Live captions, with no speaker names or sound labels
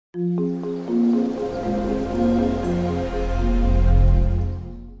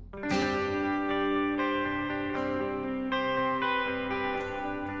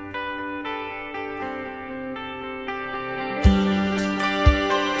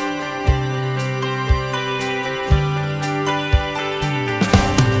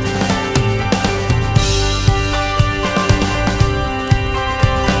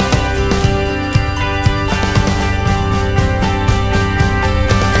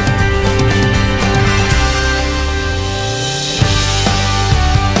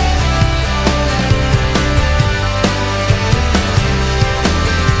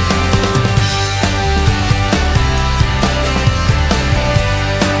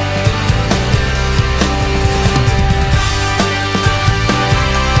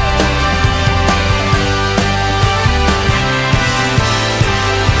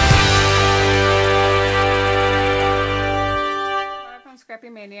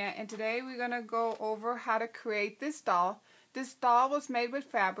Olivia, and today we're going to go over how to create this doll. This doll was made with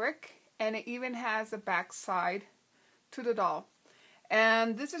fabric, and it even has a back side to the doll.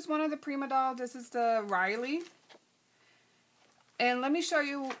 And this is one of the Prima dolls. This is the Riley. And let me show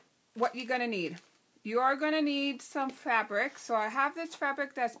you what you're going to need. You are going to need some fabric. So I have this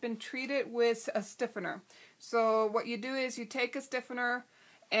fabric that's been treated with a stiffener. So what you do is you take a stiffener,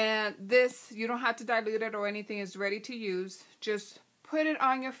 and this, you don't have to dilute it or anything, is ready to use. Just put it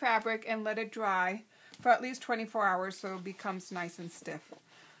on your fabric and let it dry for at least 24 hours so it becomes nice and stiff.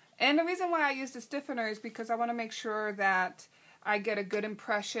 And the reason why I use the stiffener is because I want to make sure that I get a good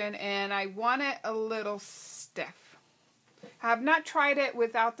impression, and I want it a little stiff. I have not tried it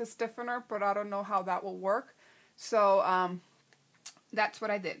without the stiffener, but I don't know how that will work. So that's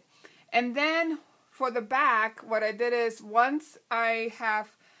what I did. And then for the back, what I did is once I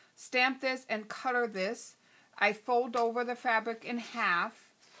have stamped this and colored this, I fold over the fabric in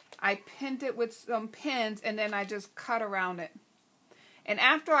half. I pinned it with some pins, and then I just cut around it. And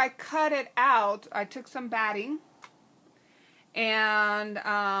after I cut it out, I took some batting and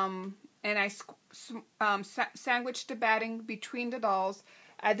I sandwiched the batting between the dolls.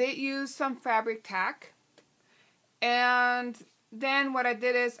 I did use some fabric tack. And then what I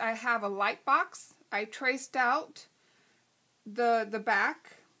did is I have a light box. I traced out the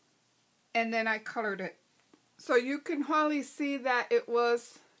back, and then I colored it. So you can hardly see that it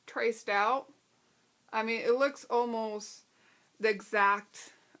was traced out. I mean, it looks almost the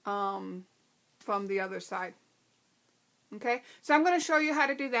exact from the other side. Okay, so I'm going to show you how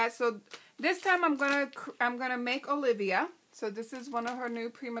to do that. So this time I'm gonna make Olivia. So this is one of her new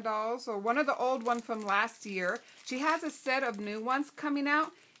Prima dolls, or one of the old ones from last year. She has a set of new ones coming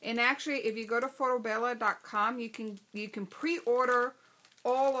out, and actually, if you go to photobella.com, you can pre-order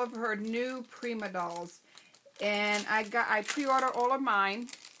all of her new Prima dolls. And I pre-ordered all of mine.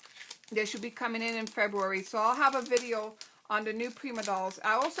 They should be coming in February, so I'll have a video on the new Prima dolls.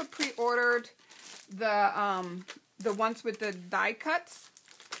 I also pre-ordered the ones with the die cuts,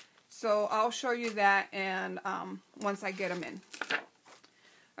 so I'll show you that and once I get them in.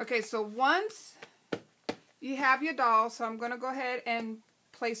 Okay, so once you have your doll, so I'm going to go ahead and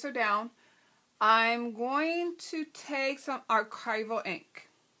place her down. I'm going to take some archival ink,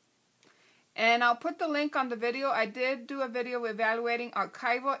 and I'll put the link on the video. I did do a video evaluating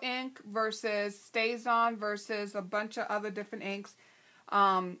archival ink versus StazOn versus a bunch of other different inks.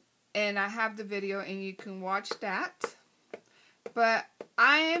 And I have the video, and you can watch that. But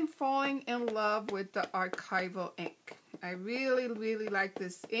I am falling in love with the archival ink. I really, really like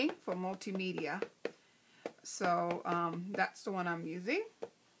this ink for multimedia. So that's the one I'm using.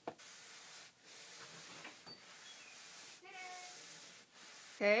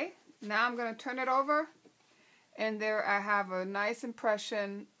 Okay, now I'm going to turn it over, and there I have a nice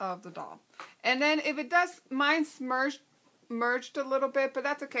impression of the doll. And then if it does, mine's merged a little bit, but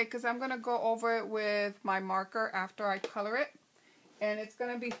that's okay because I'm going to go over it with my marker after I color it, and it's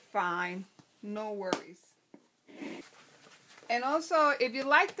going to be fine. No worries. And also, if you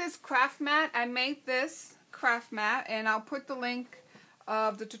like this craft mat, I made this craft mat, and I'll put the link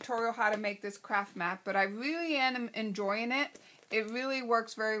of the tutorial how to make this craft mat, but I really am enjoying it. It really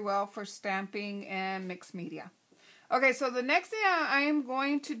works very well for stamping and mixed media. Okay, so the next thing I am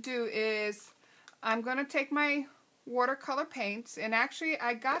going to do is I'm going to take my watercolor paints, and actually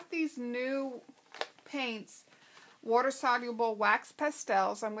I got these new paints, water-soluble wax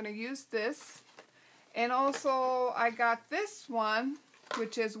pastels. I'm going to use this, and also I got this one,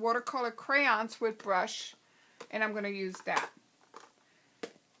 which is watercolor crayons with brush, and I'm going to use that.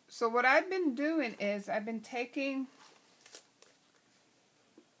 So what I've been doing is I've been taking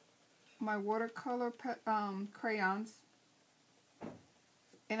my watercolor crayons,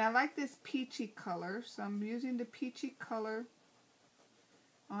 and I like this peachy color, so I'm using the peachy color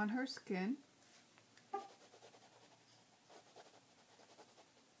on her skin.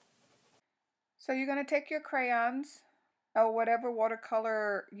 So you're going to take your crayons or whatever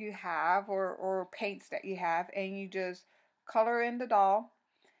watercolor you have, or paints that you have, and you just color in the doll.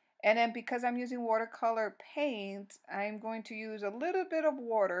 And then because I'm using watercolor paint, I'm going to use a little bit of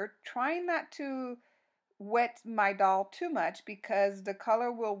water, trying not to wet my doll too much because the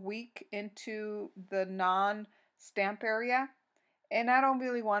color will leak into the non-stamp area, and I don't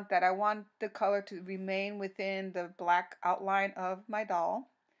really want that. I want the color to remain within the black outline of my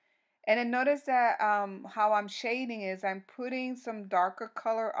doll. And then notice that how I'm shading is I'm putting some darker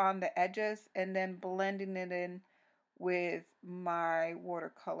color on the edges and then blending it in with my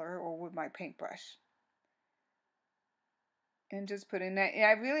watercolor or with my paintbrush. And just putting that. And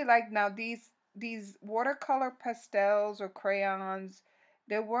I really like now these watercolor pastels or crayons.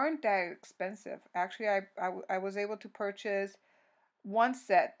 They weren't that expensive. Actually, I was able to purchase one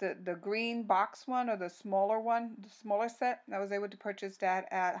set, the green box one, or the smaller set. I was able to purchase that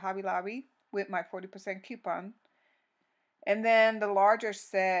at Hobby Lobby with my 40% coupon. And then the larger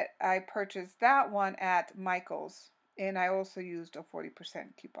set, I purchased that one at Michael's, and I also used a 40%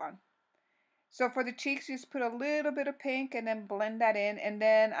 coupon. So for the cheeks, you just put a little bit of pink and then blend that in, and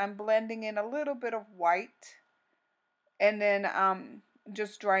then I'm blending in a little bit of white, and then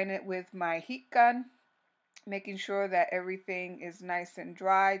just drying it with my heat gun, making sure that everything is nice and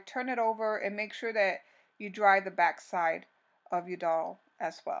dry. Turn it over and make sure that you dry the back side of your doll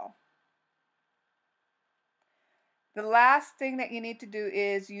as well. The last thing that you need to do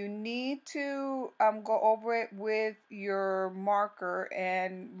is you need to go over it with your marker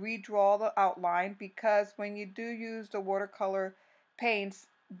and redraw the outline, because when you do use the watercolor paints,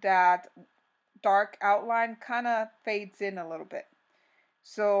 that dark outline kind of fades in a little bit.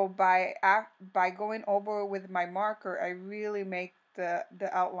 So by going over with my marker, I really make the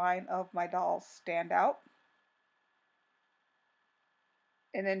outline of my doll stand out.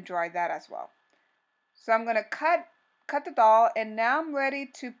 And then dry that as well. So I'm going to cut the doll, and now I'm ready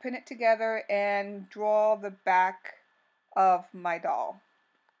to pin it together and draw the back of my doll.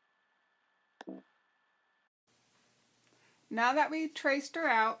 Now that we traced her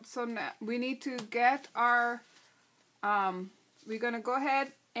out, so now we need to get our, we're going to go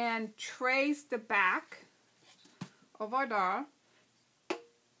ahead and trace the back of our doll.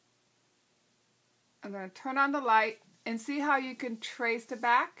 I'm going to turn on the light and see how you can trace the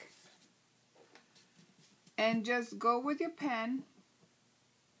back. And just go with your pen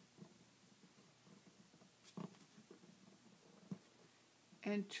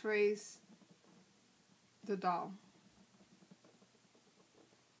and trace the doll.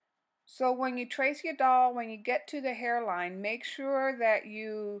 So when you trace your doll, when you get to the hairline, make sure that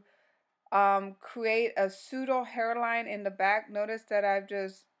you create a pseudo hairline in the back. Notice that I've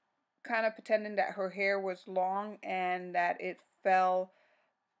just kind of pretending that her hair was long and that it fell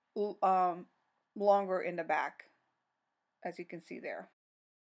longer in the back, as you can see there.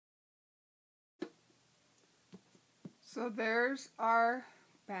 So there's our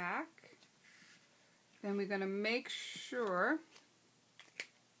back. Then we're going to make sure,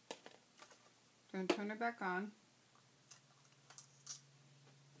 going to turn it back on,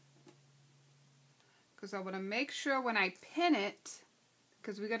 because I want to make sure when I pin it,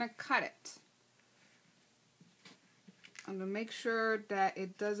 because we're going to cut it, I'm going to make sure that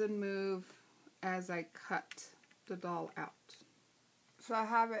it doesn't move as I cut the doll out. So I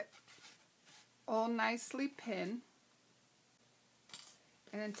have it all nicely pinned.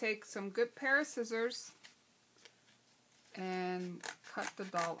 And then take some good pair of scissors and cut the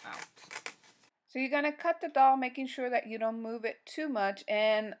doll out. So you're going to cut the doll, making sure that you don't move it too much.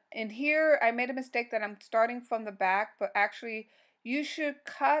 And in here, I made a mistake that I'm starting from the back, but actually you should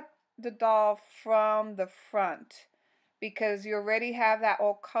cut the doll from the front, because you already have that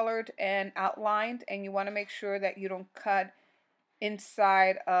all colored and outlined, and you want to make sure that you don't cut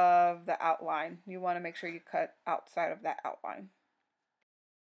inside of the outline. You want to make sure you cut outside of that outline.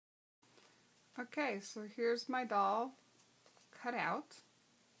 Okay, so here's my doll cut out.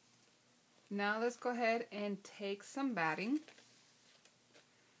 Now let's go ahead and take some batting.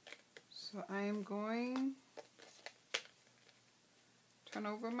 So I am going to turn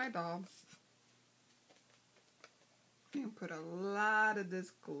over my doll and put a lot of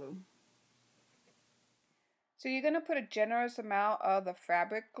this glue. So you're going to put a generous amount of the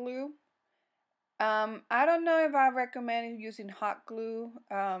fabric glue. I don't know if I recommend using hot glue.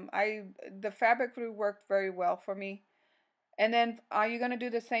 The fabric glue worked very well for me. And then you're going to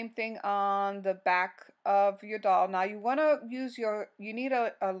do the same thing on the back of your doll. Now you want to use you need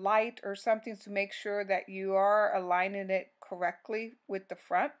a light or something to make sure that you are aligning it correctly with the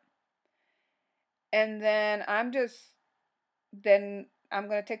front. And then I'm going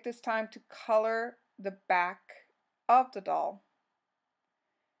to take this time to color the back of the doll.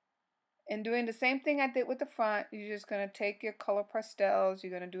 And doing the same thing I did with the front, you're just going to take your color pastels,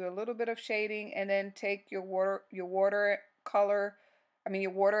 you're going to do a little bit of shading, and then take your water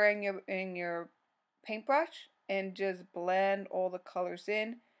and your paintbrush and just blend all the colors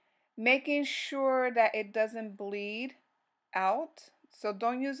in, making sure that it doesn't bleed out. So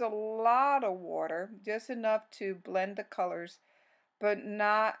don't use a lot of water, just enough to blend the colors, but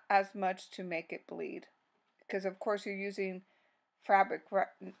not as much to make it bleed, because of course you're using fabric right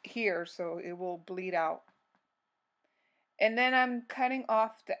here, so it will bleed out. And then I'm cutting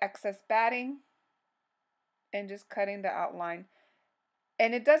off the excess batting and just cutting the outline.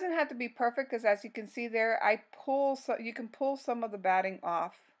 And it doesn't have to be perfect because, as you can see there, you can pull some of the batting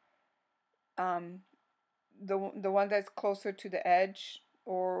off. The one that's closer to the edge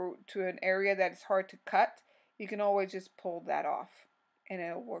or to an area that is hard to cut, you can always just pull that off and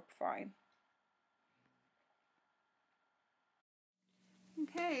it'll work fine.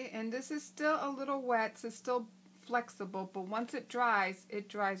 Okay, and this is still a little wet, so it's still flexible, but once it dries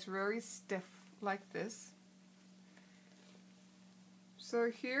very stiff like this. So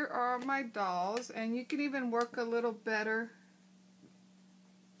here are my dolls, and you can even work a little better.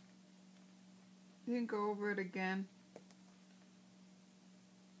 You can go over it again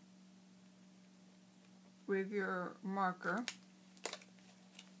with your marker.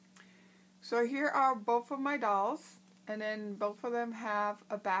 So here are both of my dolls, and then both of them have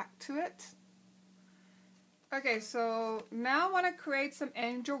a back to it. Okay, so now I want to create some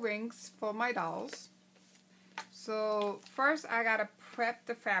angel rings for my dolls. So first I gotta prep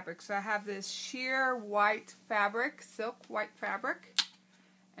the fabric. So I have this sheer white fabric, silk white fabric,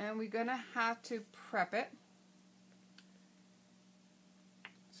 and we're gonna have to prep it.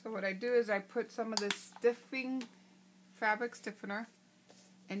 So what I do is I put some of this fabric stiffener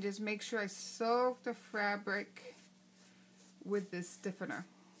and just make sure I soak the fabric with this stiffener.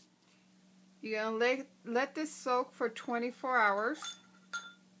 You're gonna let this soak for 24 hours.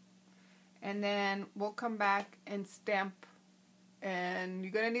 And then we'll come back and stamp, and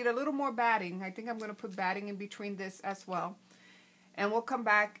you're going to need a little more batting. I think I'm going to put batting in between this as well. And we'll come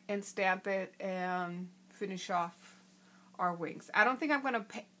back and stamp it and finish off our wings. I don't think I'm going to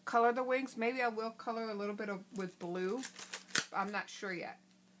color the wings. Maybe I will color a little bit with blue. I'm not sure yet.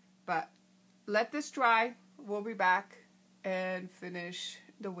 But let this dry. We'll be back and finish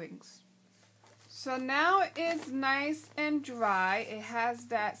the wings. So now it's nice and dry. It has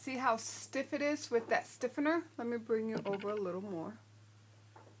that, see how stiff it is with that stiffener? Let me bring you over a little more.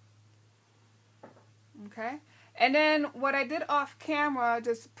 Okay. And then what I did off camera,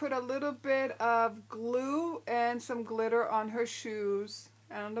 just put a little bit of glue and some glitter on her shoes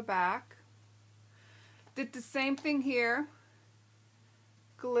and on the back. Did the same thing here.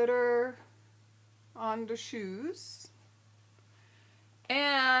 Glitter on the shoes.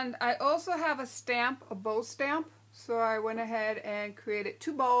 And I also have a stamp, a bow stamp. So I went ahead and created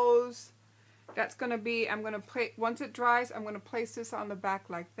 2 bows. That's going to be, once it dries, I'm going to place this on the back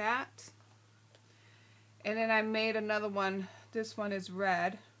like that. And then I made another one. This one is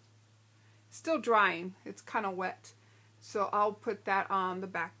red. Still drying. It's kind of wet. So I'll put that on the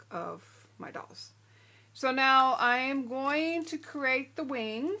back of my dolls. So now I am going to create the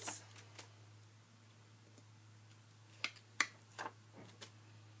wings.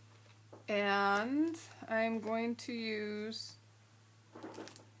 And I'm going to use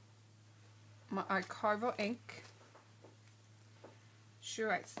my Carvo ink.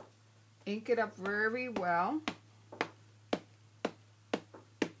 Sure, I ink it up very well.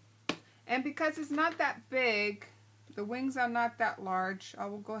 And because it's not that big, the wings are not that large, I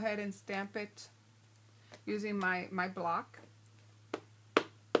will go ahead and stamp it using my block.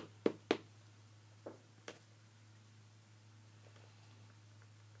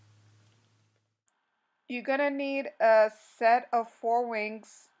 You're gonna need a set of 4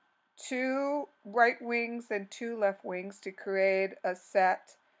 wings, 2 right wings and 2 left wings to create a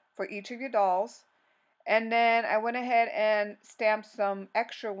set for each of your dolls. And then I went ahead and stamped some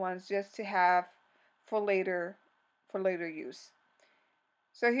extra ones just to have for later use.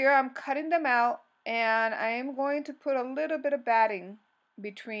 So here I'm cutting them out, and I am going to put a little bit of batting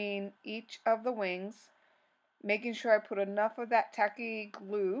between each of the wings, making sure I put enough of that tacky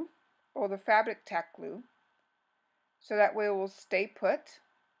glue or the fabric tack glue, so that way it will stay put.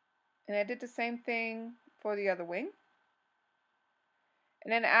 And I did the same thing for the other wing.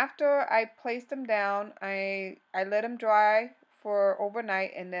 And then after I placed them down, I let them dry for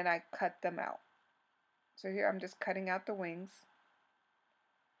overnight, and then I cut them out. So here I'm just cutting out the wings.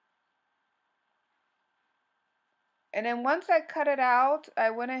 And then once I cut it out, I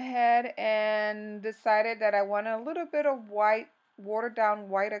went ahead and decided that I wanted a little bit of white, watered down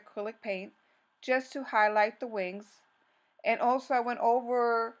white acrylic paint just to highlight the wings. And also I went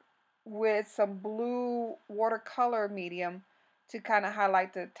over with some blue watercolor medium to kind of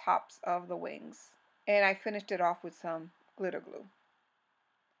highlight the tops of the wings. And I finished it off with some glitter glue.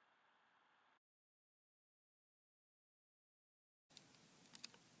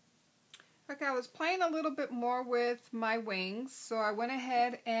 Okay, I was playing a little bit more with my wings, so I went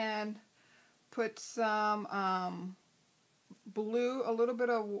ahead and put some blue, a little bit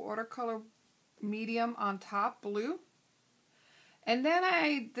of watercolor medium on top, blue. And then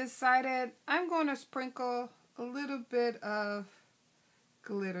I decided I'm going to sprinkle a little bit of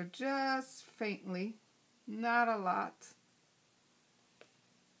glitter just faintly, not a lot,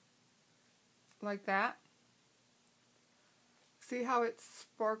 like that. See how it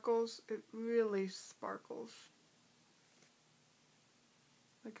sparkles? It really sparkles.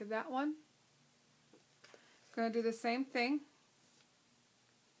 Look at that one. Gonna do the same thing.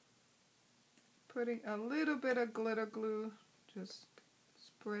 Putting a little bit of glitter glue, just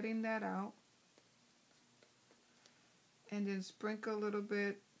spreading that out. And then sprinkle a little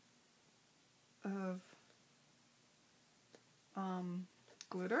bit of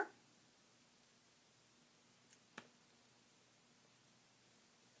glitter.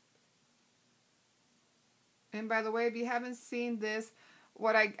 And by the way, if you haven't seen this,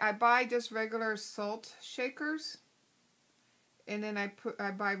 what I buy just regular salt shakers, and then I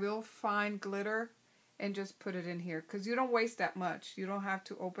buy real fine glitter and just put it in here, because you don't waste that much. You don't have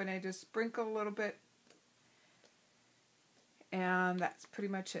to open it, just sprinkle a little bit, and that's pretty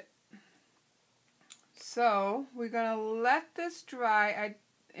much it. So we're gonna let this dry,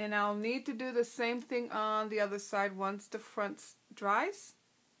 and I'll need to do the same thing on the other side once the front dries.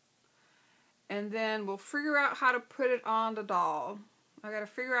 And then we'll figure out how to put it on the doll. I gotta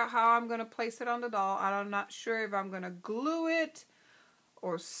figure out how I'm gonna place it on the doll. I'm not sure if I'm gonna glue it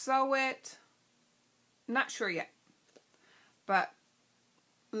or sew it. Not sure yet. But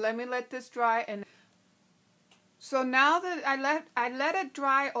let me let this dry. And so now that I let it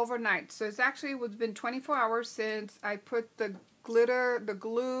dry overnight. So it's been 24 hours since I put the glitter, the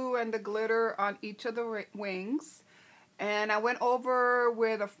glue and the glitter on each of the wings. And I went over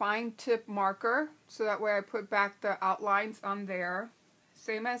with a fine tip marker, so that way I put back the outlines on there,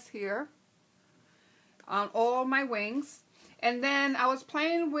 same as here, on all my wings. And then I was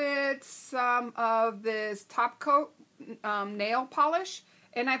playing with some of this top coat nail polish,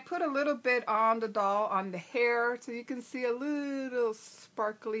 and I put a little bit on the doll, on the hair, so you can see a little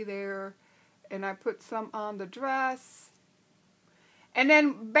sparkly there. And I put some on the dress. And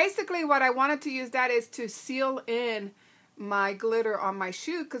then basically what I wanted to use that is to seal in my glitter on my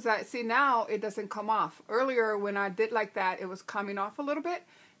shoe, because I see now it doesn't come off. Earlier when I did like that, it was coming off a little bit.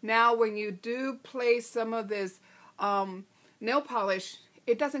 Now when you do place some of this nail polish,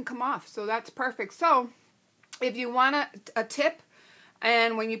 it doesn't come off, so that's perfect. So if you want a tip,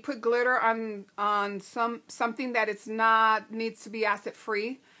 and when you put glitter on something that it's not needs to be acid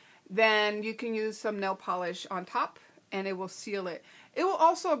free, then you can use some nail polish on top and it will seal it. It will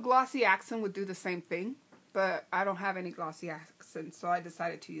also, a glossy accent would do the same thing, but I don't have any glossy accents, so I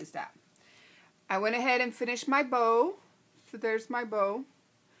decided to use that. I went ahead and finished my bow. So there's my bow.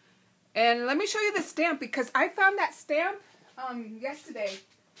 And let me show you the stamp, because I found that stamp yesterday.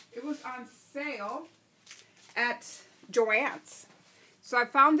 It was on sale at Joann's. So I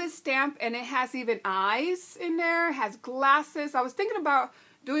found this stamp, and it has even eyes in there, has glasses. I was thinking about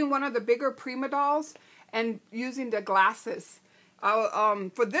doing one of the bigger Prima dolls and using the glasses.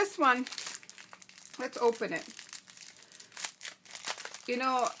 For this one, let's open it. You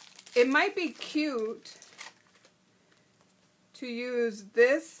know, it might be cute to use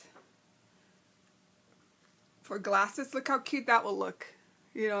this for glasses. Look how cute that will look.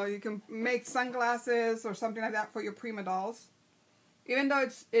 You know, you can make sunglasses or something like that for your Prima dolls. Even though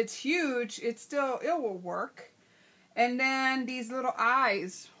it's huge, it will work. And then these little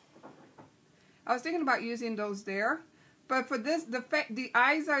eyes. I was thinking about using those there. But for this, the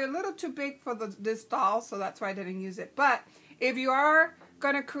eyes are a little too big for this doll, so that's why I didn't use it. But if you are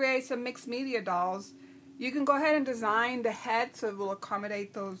going to create some mixed media dolls, you can go ahead and design the head so it will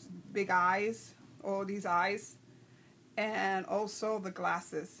accommodate those big eyes, or these eyes, and also the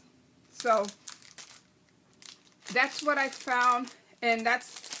glasses. So that's what I found, and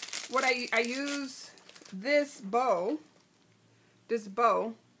that's what I use. This bow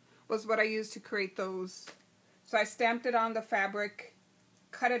was what I used to create those. So I stamped it on the fabric,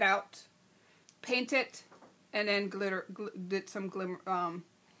 cut it out, paint it, and then did some glitter on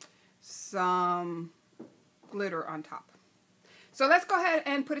top. So let's go ahead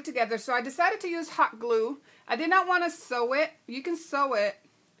and put it together. So I decided to use hot glue. I did not want to sew it. You can sew it,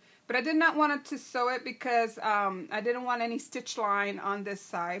 but I did not want to sew it because I didn't want any stitch line on this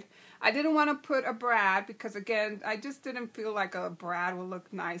side. I didn't want to put a brad because, again, I just didn't feel like a brad would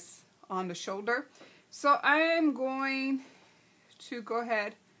look nice on the shoulder. So I'm going to go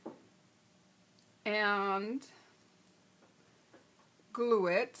ahead and glue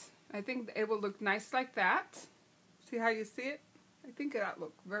it. I think it will look nice like that. See how you see it? I think that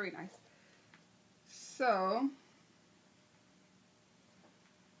look very nice. So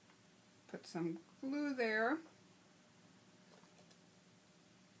put some glue there.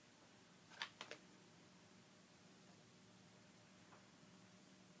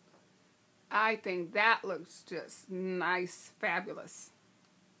 I think that looks just nice, fabulous.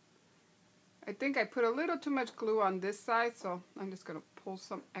 I think I put a little too much glue on this side, so I'm just going to pull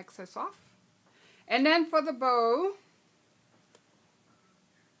some excess off. And then for the bow,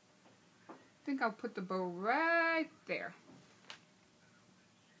 I think I'll put the bow right there.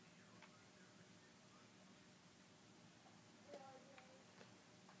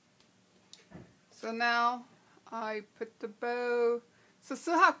 So now I put the bow. So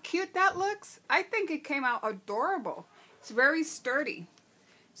see how cute that looks? I think it came out adorable. It's very sturdy.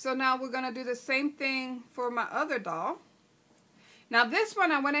 So now we're going to do the same thing for my other doll. Now this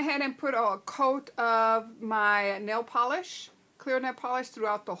one I went ahead and put a coat of my nail polish, clear nail polish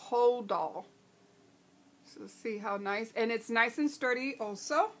throughout the whole doll. So see how nice. And it's nice and sturdy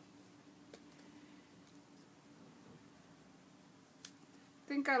also.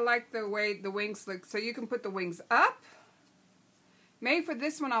 I think I like the way the wings look. So you can put the wings up. Maybe for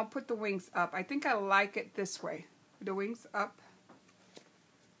this one I'll put the wings up. I think I like it this way. The wings up.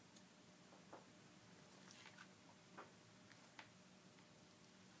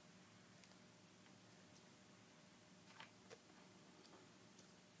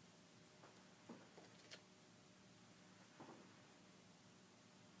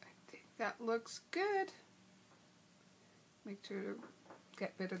 I think that looks good. Make sure to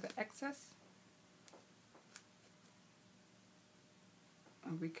get rid of the excess.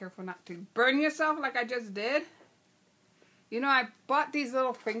 And be careful not to burn yourself like I just did. You know, I bought these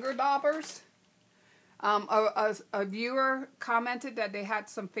little finger daubers. A viewer commented that they had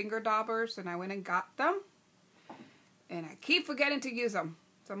some finger daubers, and I went and got them. And I keep forgetting to use them.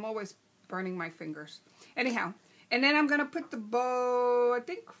 So I'm always burning my fingers. Anyhow, and then I'm going to put the bow, I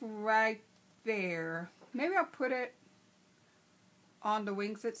think right there. Maybe I'll put it on the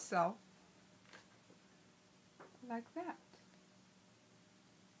wings itself. Like that.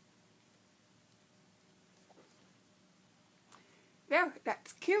 There,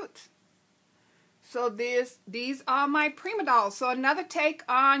 that's cute. So these are my Prima dolls. So another take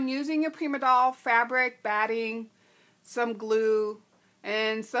on using your Prima doll fabric, batting, some glue,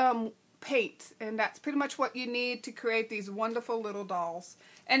 and some paint. And that's pretty much what you need to create these wonderful little dolls.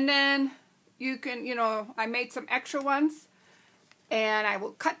 And then you can, you know, I made some extra ones. And I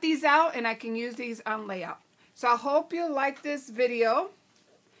will cut these out and I can use these on layout. So I hope you like this video.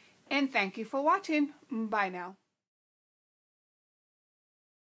 And thank you for watching. Bye now.